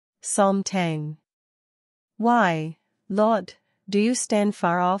Psalm 10. Why, Lord, do you stand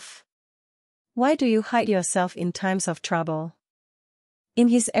far off? Why do you hide yourself in times of trouble? In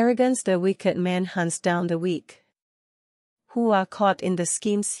his arrogance the wicked man hunts down the weak, who are caught in the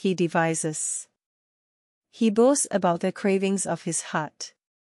schemes he devises. He boasts about the cravings of his heart.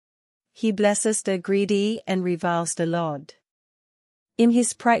 He blesses the greedy and reviles the Lord. In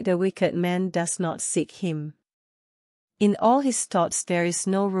his pride the wicked man does not seek him. In all his thoughts there is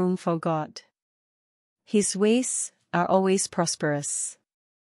no room for God. His ways are always prosperous.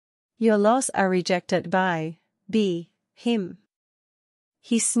 Your laws are rejected by him.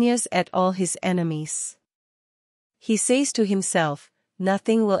 He sneers at all his enemies. He says to himself,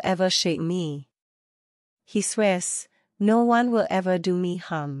 nothing will ever shake me. He swears, no one will ever do me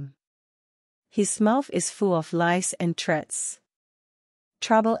harm. His mouth is full of lies and threats.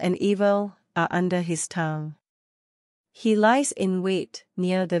 Trouble and evil are under his tongue. He lies in wait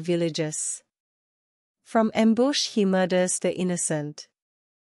near the villages. From ambush he murders the innocent.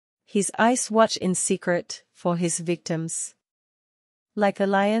 His eyes watch in secret for his victims. Like a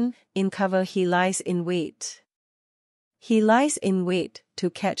lion in cover he lies in wait. He lies in wait to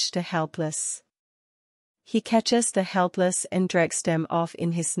catch the helpless. He catches the helpless and drags them off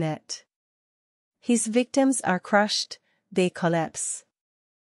in his net. His victims are crushed, they collapse.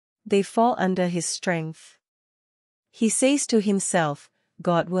 They fall under his strength. He says to himself,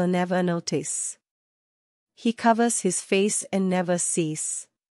 God will never notice. He covers his face and never sees.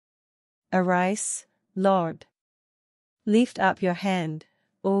 Arise, Lord. Lift up your hand,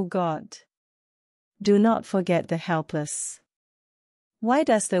 O God. Do not forget the helpless. Why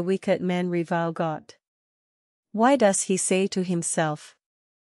does the wicked man revile God? Why does he say to himself,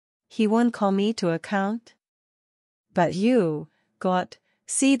 He won't call me to account? But you, God,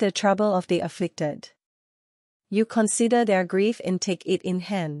 see the trouble of the afflicted. You consider their grief and take it in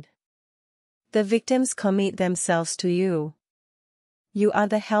hand. The victims commit themselves to you. You are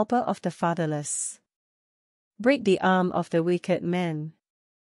the helper of the fatherless. Break the arm of the wicked man.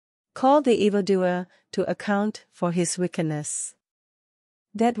 Call the evildoer to account for his wickedness.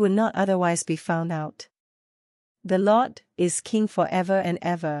 That would not otherwise be found out. The Lord is king forever and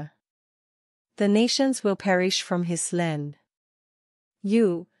ever. The nations will perish from his land.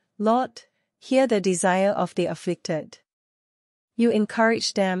 You, Lord, hear the desire of the afflicted. You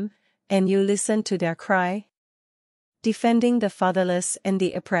encourage them, and you listen to their cry, defending the fatherless and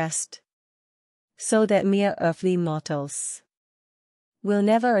the oppressed, so that mere earthly mortals will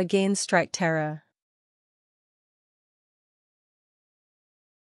never again strike terror.